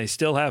 13, they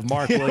still have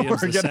Mark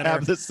Williams. We're going to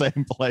have the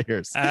same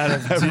players. Out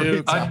of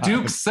Duke. A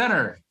Duke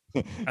center.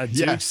 A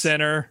Duke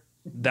center.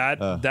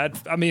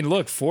 I mean,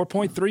 look,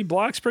 4.3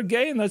 blocks per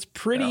game. That's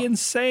pretty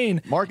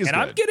insane. Mark is good.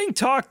 I'm getting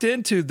talked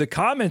into the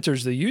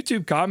commenters. The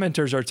YouTube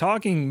commenters are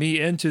talking me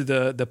into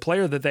the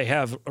player that they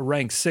have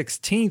ranked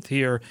 16th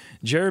here,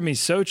 Jeremy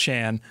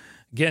Sochan.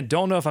 Again,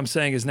 don't know if I'm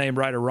saying his name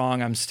right or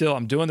wrong. I'm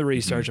doing the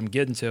research. I'm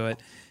getting to it.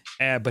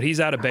 But he's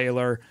out of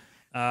Baylor.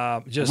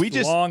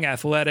 Long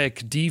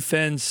athletic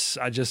defense.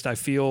 I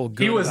feel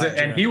good.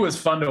 He was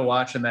fun to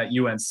watch in that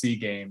UNC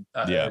game.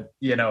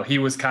 He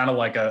was kind of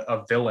like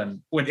a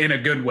villain in a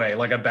good way,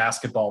 like a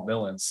basketball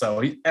villain.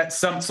 So he had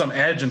some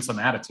edge and some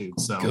attitude.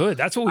 So good.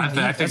 That's what we need.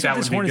 I think that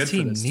this Hornets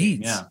team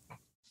needs.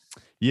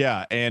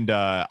 Yeah, and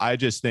I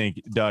just think,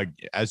 Doug,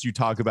 as you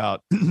talk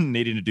about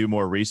needing to do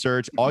more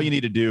research, all you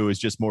need to do is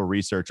just more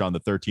research on the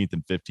 13th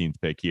and 15th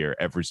pick here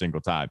every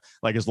single time.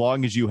 Like, as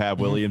long as you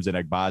have Williams and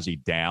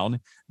Agbaji down,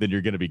 then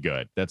you're going to be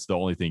good. That's the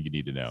only thing you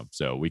need to know.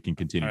 So we can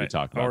continue to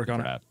talk about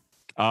that.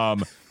 All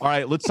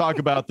right, let's talk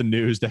about the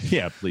news.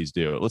 Please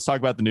do. Let's talk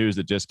about the news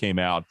that just came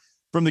out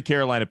from the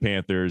Carolina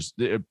Panthers.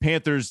 The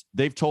Panthers,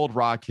 they've told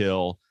Rock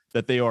Hill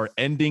that they are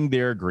ending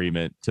their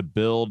agreement to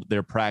build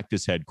their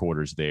practice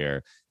headquarters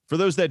there. For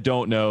those that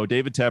don't know,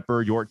 David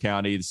Tepper, York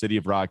County, the city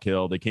of Rock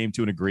Hill, they came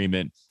to an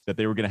agreement that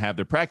they were going to have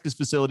their practice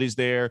facilities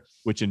there,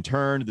 which in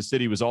turn, the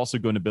city was also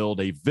going to build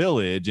a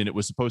village, and it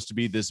was supposed to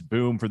be this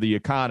boom for the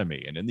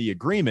economy. And in the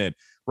agreement,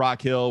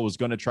 Rock Hill was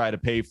going to try to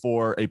pay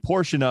for a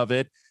portion of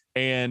it,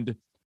 and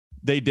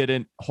they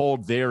didn't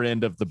hold their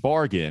end of the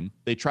bargain.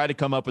 They tried to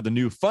come up with a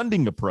new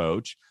funding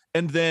approach,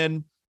 and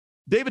then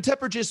David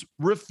Tepper just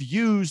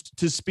refused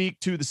to speak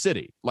to the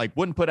city, like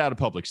wouldn't put out a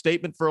public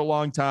statement for a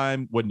long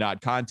time, would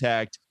not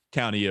contact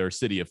county or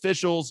city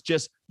officials.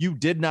 Just, you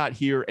did not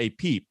hear a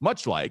peep,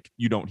 much like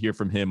you don't hear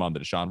from him on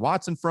the Deshaun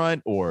Watson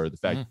front, or the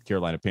fact that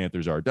Carolina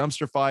Panthers are a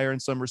dumpster fire in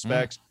some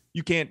respects.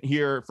 You can't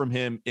hear from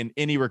him in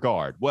any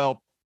regard.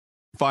 Well,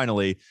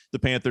 finally, the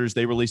Panthers,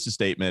 they released a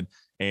statement,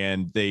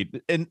 and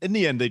in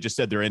the end, they just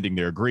said they're ending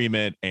their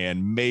agreement,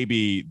 and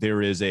maybe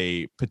there is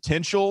a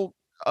potential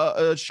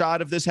a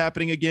shot of this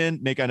happening again.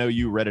 Nick, I know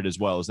you read it as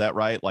well. Is that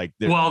right? Like,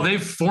 they're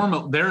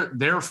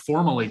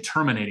formally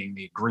terminating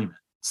the agreement.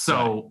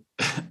 So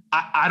right.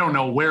 I don't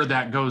know where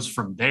that goes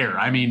from there.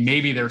 I mean,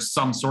 maybe there's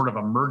some sort of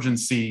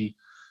emergency,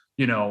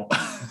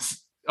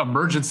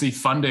 emergency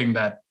funding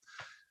that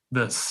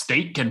the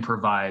state can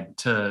provide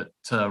to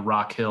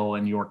Rock Hill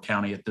and York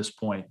County at this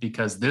point,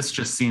 because this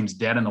just seems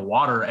dead in the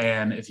water.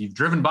 And if you've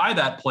driven by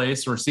that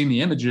place or seen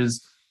the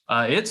images,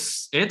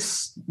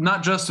 it's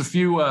not just a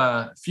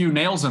few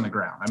nails in the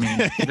ground. I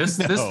mean, this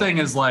thing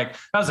is like,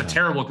 that was a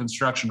terrible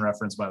construction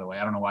reference, by the way.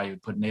 I don't know why you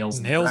would put nails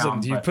in the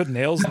ground. Do you put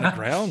nails in the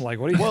ground? Like,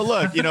 what are you? Well,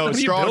 look,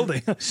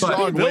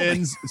 strong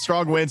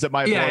winds that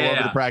might blow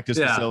over the practice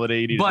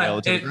facility. You need to nail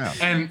it to the ground.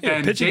 And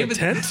David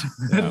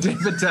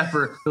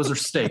Tepper, those are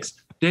stakes.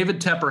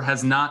 David Tepper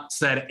has not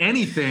said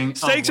anything.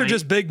 Stakes are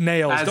just big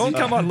nails. Don't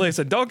come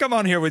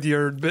on here with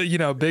your,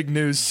 big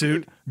news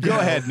suit. Go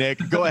ahead, Nick.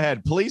 Go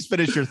ahead. Please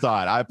finish your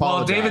thought. I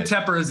apologize. Well, David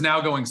Tepper is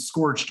now going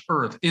scorched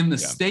earth. In the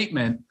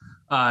statement,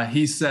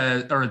 he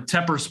said, or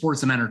Tepper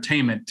Sports and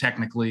Entertainment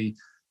technically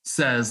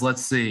says,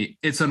 let's see,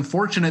 it's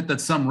unfortunate that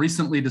some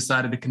recently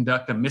decided to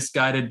conduct a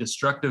misguided,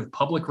 destructive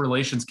public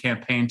relations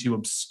campaign to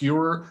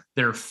obscure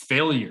their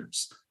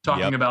failures,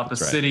 talking about the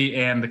city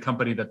and the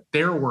company that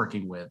they're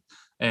working with.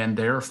 And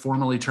they're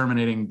formally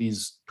terminating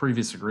these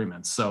previous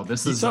agreements. So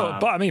this is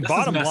bottom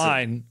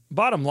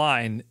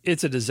line,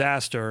 it's a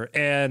disaster.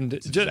 And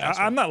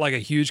I'm not like a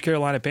huge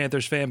Carolina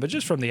Panthers fan, but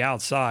just from the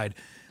outside,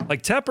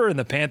 like Tepper and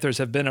the Panthers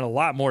have been in a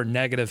lot more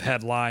negative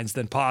headlines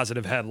than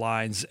positive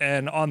headlines.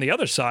 And on the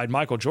other side,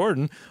 Michael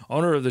Jordan,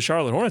 owner of the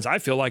Charlotte Hornets, I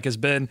feel like has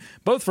been,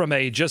 both from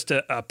a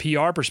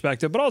PR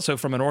perspective, but also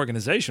from an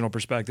organizational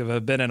perspective,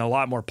 have been in a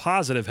lot more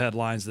positive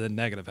headlines than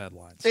negative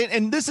headlines.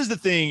 And this is the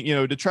thing,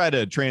 to try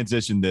to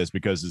transition this,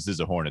 because this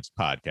is a Hornets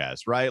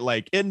podcast, right?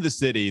 Like, in the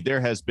city,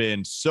 there has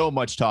been so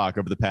much talk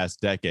over the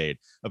past decade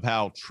of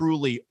how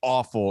truly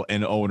awful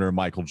an owner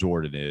Michael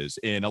Jordan is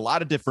in a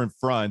lot of different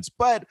fronts.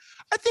 But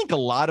I think a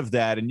lot of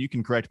that, and you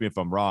can correct me if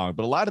I'm wrong,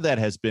 but a lot of that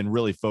has been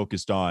really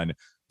focused on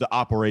the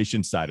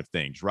operations side of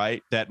things,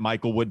 right? That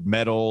Michael would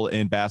meddle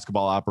in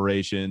basketball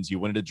operations. He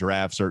wanted to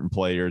draft certain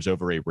players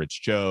over a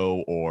Rich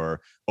Joe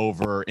or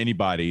over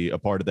anybody a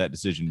part of that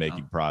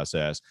decision-making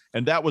process.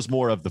 And that was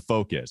more of the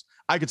focus.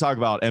 I could talk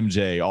about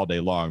MJ all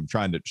day long. I'm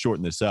trying to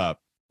shorten this up.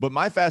 But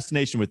my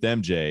fascination with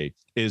MJ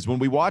is when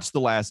we watch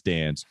The Last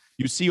Dance,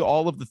 you see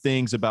all of the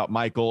things about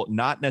Michael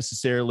not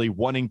necessarily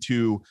wanting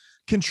to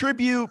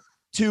contribute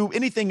to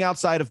anything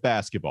outside of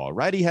basketball,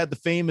 right? He had the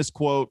famous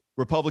quote,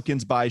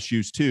 "Republicans buy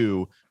shoes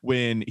too,"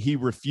 when he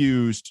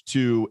refused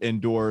to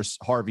endorse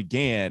Harvey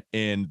Gantt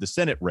in the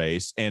Senate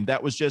race. And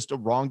that was just a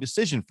wrong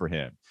decision for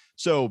him.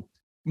 So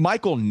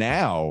Michael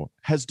now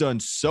has done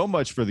so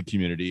much for the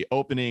community,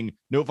 opening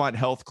Novant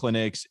health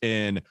clinics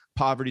in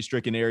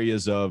poverty-stricken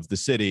areas of the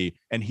city,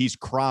 and he's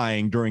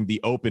crying during the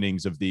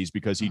openings of these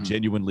because he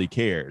genuinely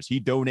cares. He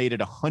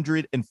donated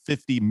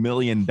 $150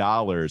 million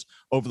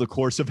over the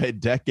course of a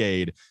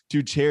decade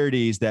to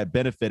charities that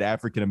benefit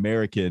African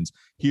Americans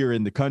here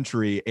in the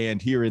country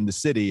and here in the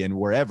city and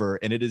wherever,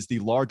 and it is the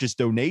largest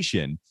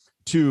donation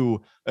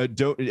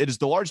it is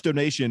the largest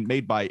donation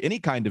made by any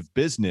kind of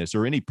business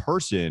or any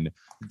person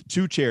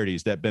to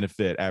charities that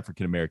benefit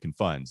African American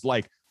funds.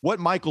 Like, what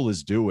Michael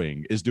is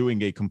doing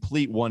a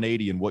complete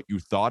 180 in what you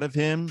thought of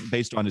him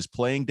based on his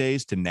playing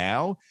days to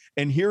now.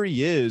 And here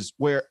he is,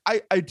 where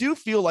I do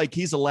feel like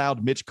he's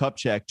allowed Mitch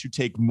Kupchak to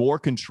take more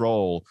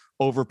control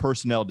over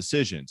personnel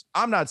decisions.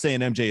 I'm not saying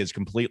MJ is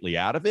completely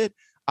out of it.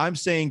 I'm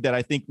saying that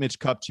I think Mitch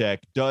Kupchak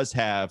does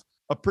have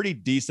a pretty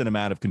decent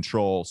amount of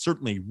control,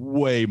 certainly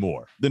way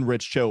more than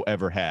Rich Cho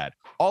ever had.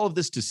 All of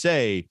this to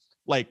say,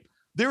 like,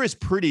 there is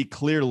pretty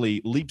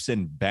clearly leaps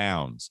and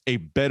bounds a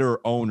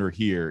better owner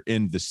here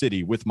in the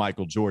city with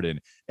Michael Jordan,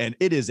 and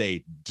it is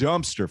a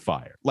dumpster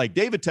fire. Like,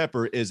 David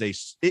Tepper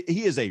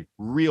is a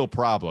real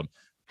problem.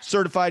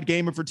 Certified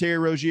gamer for Terry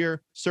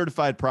Rozier,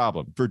 certified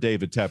problem for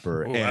David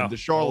Tepper. The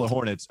Charlotte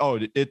Hornets.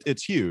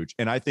 It's huge.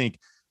 And I think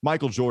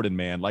Michael Jordan,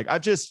 man, like,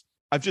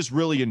 I've just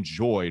really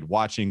enjoyed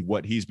watching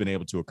what he's been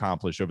able to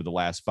accomplish over the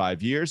last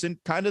 5 years and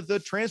kind of the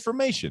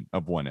transformation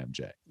of one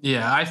MJ.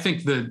 Yeah, I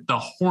think the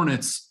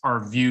Hornets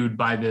are viewed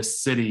by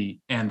this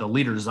city and the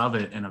leaders of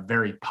it in a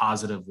very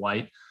positive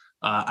light.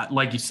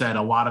 Like you said,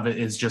 a lot of it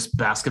is just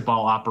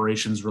basketball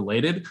operations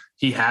related.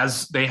 They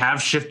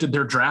have shifted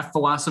their draft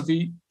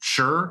philosophy.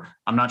 Sure.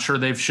 I'm not sure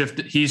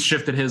he's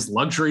shifted his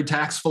luxury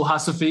tax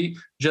philosophy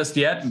just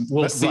yet.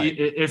 We'll see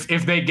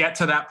if they get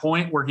to that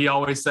point where he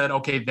always said,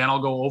 okay, then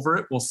I'll go over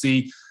it. We'll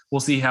see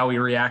how he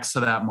reacts to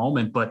that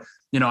moment. But,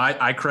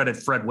 I credit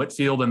Fred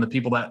Whitfield and the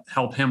people that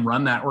help him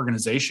run that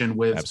organization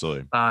with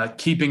absolutely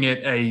keeping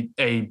it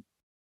a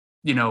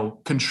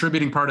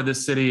contributing part of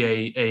this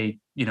city, a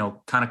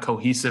kind of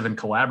cohesive and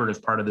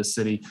collaborative part of this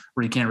city,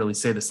 where you can't really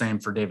say the same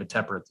for David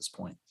Tepper at this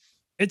point.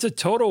 It's a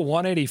total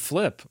 180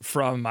 flip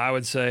from, I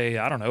would say,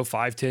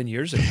 5-10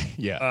 years ago.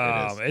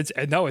 Yeah,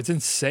 it's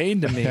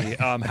insane to me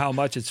how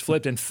much it's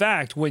flipped. In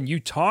fact, when you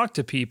talk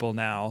to people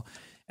now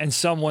and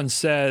someone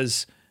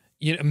says,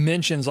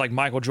 mentions like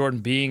Michael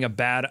Jordan being a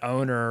bad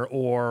owner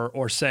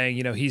or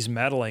saying, he's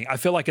meddling, I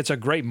feel like it's a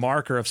great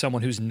marker of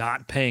someone who's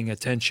not paying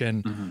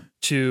attention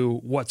to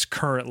what's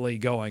currently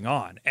going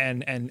on.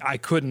 And I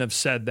couldn't have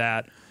said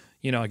that,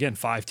 again,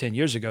 5-10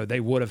 years ago. They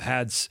would have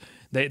had,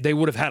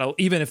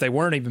 even if they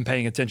weren't even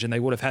paying attention, they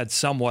would have had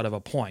somewhat of a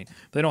point.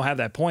 They don't have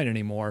that point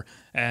anymore.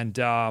 And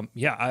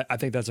I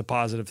think that's a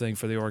positive thing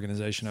for the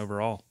organization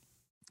overall.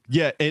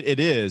 Yeah, it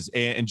is.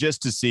 And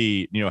just to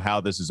see,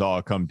 how this has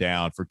all come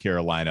down for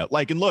Carolina.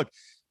 And look,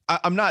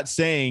 I'm not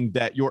saying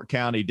that York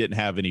County didn't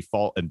have any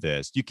fault in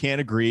this. You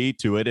can't agree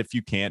to it if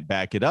you can't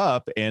back it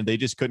up. And they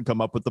just couldn't come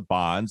up with the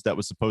bonds that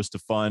was supposed to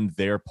fund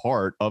their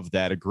part of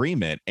that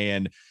agreement.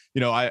 And,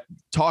 I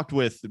talked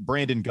with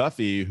Brandon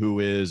Guffey, who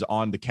is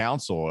on the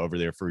council over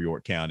there for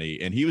York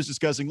County, and he was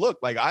discussing, look,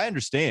 I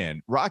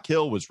understand Rock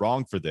Hill was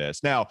wrong for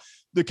this. Now,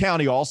 the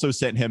county also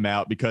sent him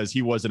out because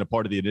he wasn't a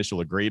part of the initial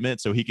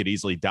agreement, so he could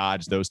easily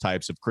dodge those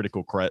types of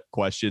critical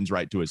questions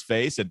right to his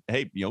face. And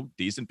hey,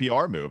 decent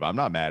PR move. I'm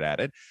not mad at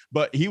it.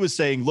 But he was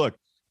saying, look,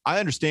 I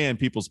understand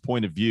people's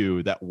point of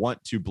view that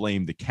want to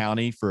blame the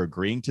county for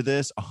agreeing to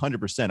this.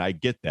 100%. I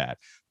get that.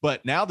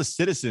 But now the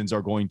citizens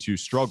are going to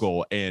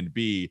struggle and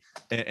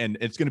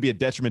it's going to be a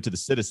detriment to the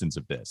citizens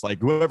of this.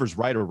 Whoever's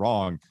right or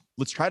wrong,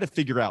 let's try to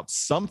figure out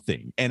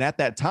something. And at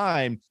that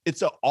time,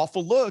 it's an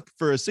awful look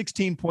for a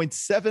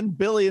 $16.7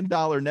 billion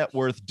net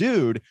worth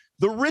dude,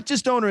 the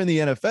richest owner in the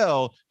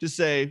NFL, to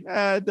say,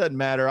 it doesn't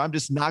matter. I'm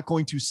just not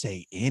going to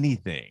say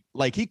anything.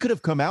 He could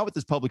have come out with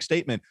this public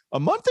statement a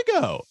month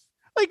ago.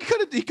 He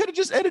could have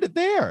just ended it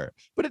there,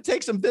 but it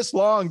takes him this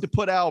long to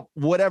put out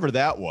whatever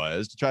that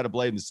was to try to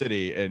blame the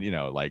city. And,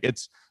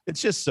 it's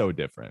just so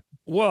different.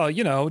 Well,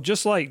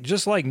 just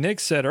like Nick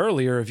said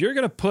earlier, if you're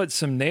going to put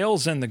some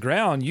nails in the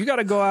ground, you got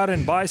to go out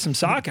and buy some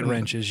socket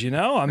wrenches,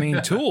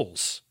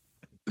 tools.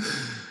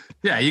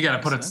 Yeah. You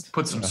got to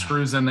put some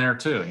screws in there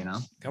too,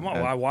 Come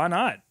on. Why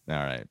not? All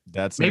right.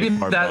 That's maybe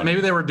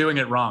they were doing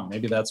it wrong.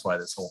 Maybe that's why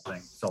this whole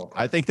thing fell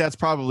apart. I think that's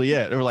probably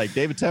it. Or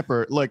David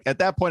Tepper, look, at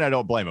that point, I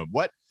don't blame him.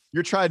 What?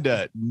 You're trying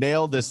to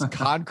nail this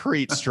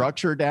concrete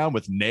structure down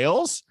with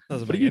nails?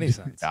 Doesn't make any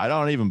sense. I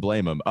don't even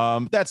blame him.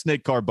 That's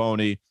Nick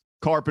Carboni.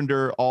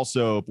 Carpenter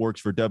also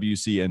works for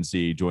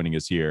WCNC, joining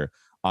us here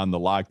on the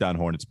Locked On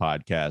Hornets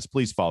podcast.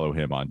 Please follow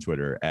him on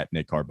Twitter at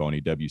Nick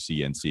Carboni,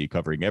 WCNC,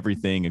 covering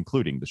everything,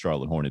 including the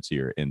Charlotte Hornets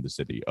here in the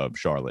city of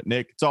Charlotte.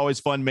 Nick, it's always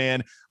fun,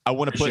 man. I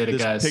want to put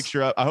this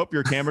picture up. I hope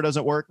your camera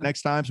doesn't work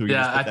next time. So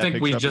I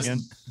think we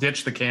just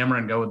ditch the camera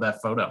and go with that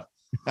photo.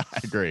 I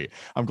agree.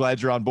 I'm glad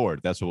you're on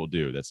board. That's what we'll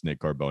do. That's Nick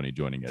Carboni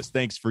joining us.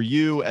 Thanks to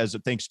you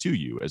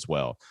as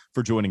well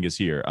for joining us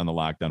here on the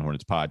Locked On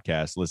Hornets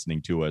podcast,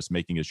 listening to us,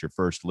 making us your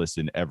first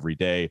listen every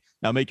day.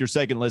 Now make your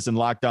second listen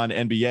Locked On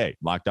NBA.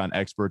 Locked On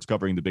experts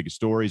covering the biggest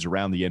stories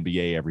around the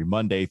NBA every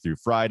Monday through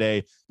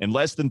Friday in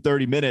less than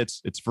 30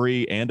 minutes. It's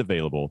free and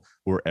available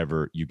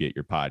wherever you get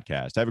your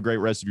podcast. Have a great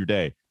rest of your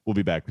day. We'll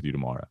be back with you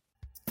tomorrow.